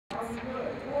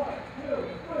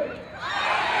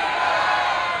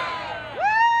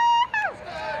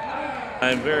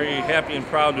I'm very happy and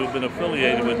proud to have been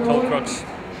affiliated with Tow Trucks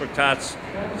for Tots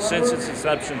since its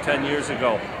inception 10 years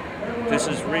ago. This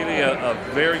is really a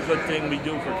very good thing we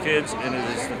do for kids, and it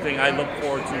is the thing I look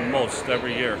forward to most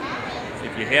every year.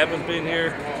 If you haven't been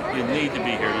here, you need to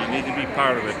be here. You need to be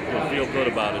part of it. You'll feel good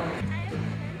about it.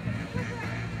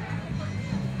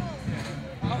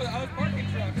 I was parking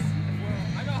trucks.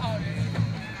 I know how it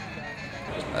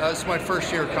is. This is my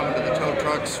first year coming to the Tow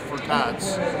Trucks for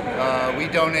Tots. We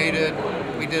donated,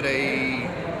 we did a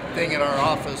thing in our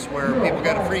office where people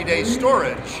got a free day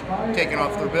storage taken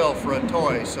off their bill for a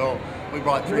toy. So we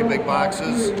brought 3 big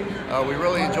boxes. We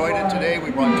really enjoyed it today.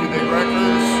 We brought 2 big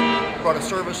wreckers, brought a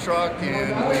service truck,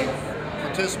 and we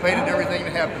participated in everything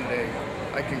that happened today.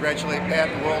 I congratulate Pat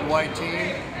and the worldwide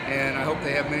team, and I hope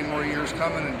they have many more years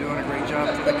coming and doing a great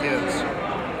job for the kids.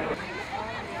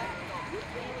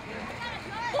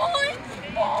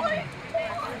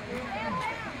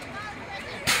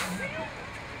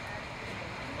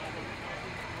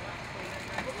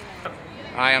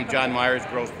 Hi, I'm John Myers,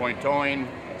 Grosse Pointe Towing,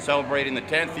 celebrating the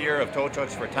 10th year of Tow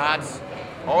Trucks for Tots.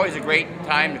 Always a great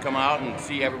time to come out and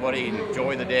see everybody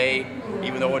enjoy the day,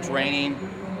 even though it's raining.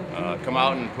 Come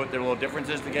out and put their little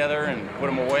differences together and put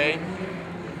them away.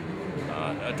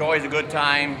 It's always a good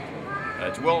time.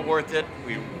 It's well worth it.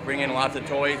 We bring in lots of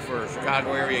toys for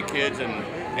Chicago area kids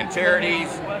and charities,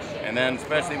 and then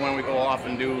especially when we go off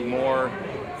and do more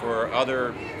for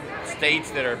other states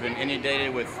that have been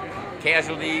inundated with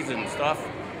casualties and stuff.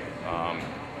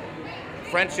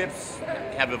 Friendships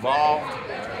have evolved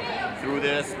through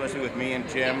this, especially with me and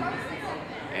Jim,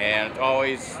 and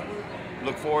always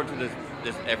look forward to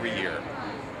this every year.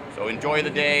 So enjoy the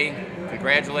day.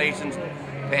 Congratulations,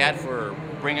 Pat, for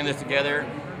bringing this together.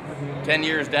 10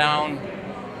 years down,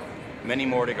 many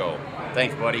more to go.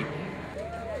 Thanks, buddy.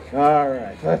 All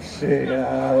right, let's see.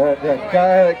 That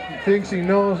guy that thinks he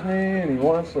knows me and he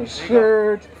wants the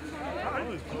shirt.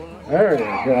 There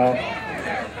you go.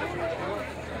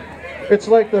 It's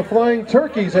like the flying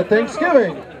turkeys at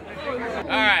Thanksgiving. All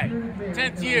right,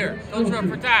 10th year, Tow Truck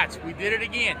for Tots. We did it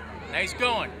again. Nice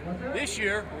going. This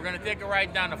year, we're going to take a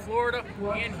ride down to Florida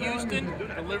and Houston,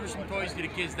 deliver some toys to the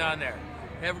kids down there.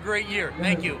 Have a great year.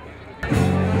 Thank you.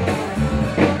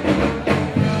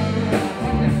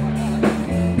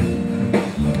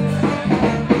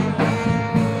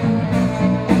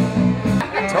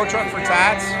 Tow Truck for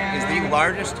Tots is the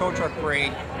largest tow truck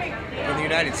parade in the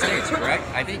United States, correct?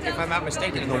 I think, if I'm not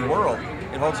mistaken, in the world.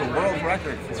 It holds a world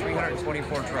record for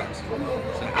 324 trucks.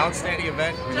 It's an outstanding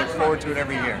event. We look forward to it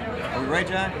every year. Are we right,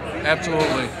 John?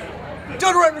 Absolutely.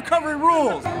 Deodorant recovery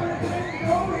rules!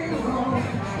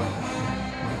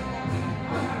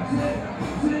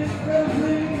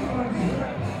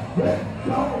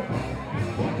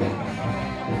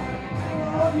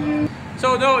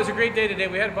 So no, it was a great day today.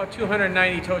 We had about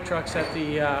 290 tow trucks at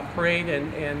the parade,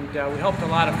 and we helped a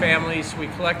lot of families. We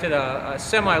collected a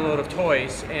semi-load of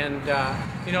toys, and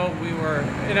you know, we were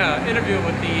in an interview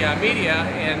with the media,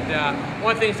 and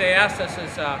one of the things they asked us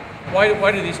is,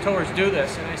 why do these towers do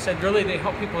this? And I said, really, they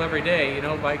help people every day, you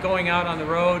know, by going out on the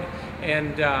road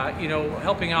and you know,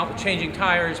 helping out with changing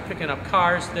tires, picking up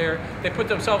cars. They put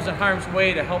themselves in harm's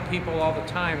way to help people all the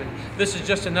time, and this is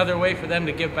just another way for them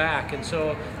to give back, and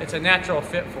so it's a natural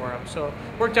fit for them. So it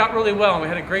worked out really well, and we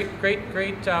had a great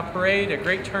parade, a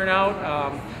great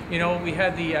turnout. You know, we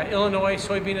had the Illinois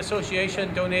Soybean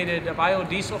Association donated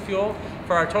biodiesel fuel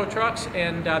for our tow trucks,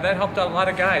 and that helped out a lot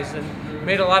of guys, and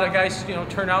made a lot of guys, you know,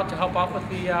 turn out to help out with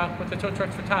the Tow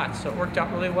Trucks for Tots. So it worked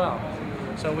out really well.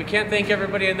 So we can't thank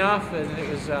everybody enough, and it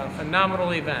was a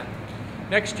phenomenal event.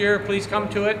 Next year, please come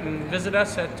to it and visit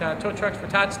us at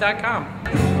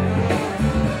towtrucksfortots.com.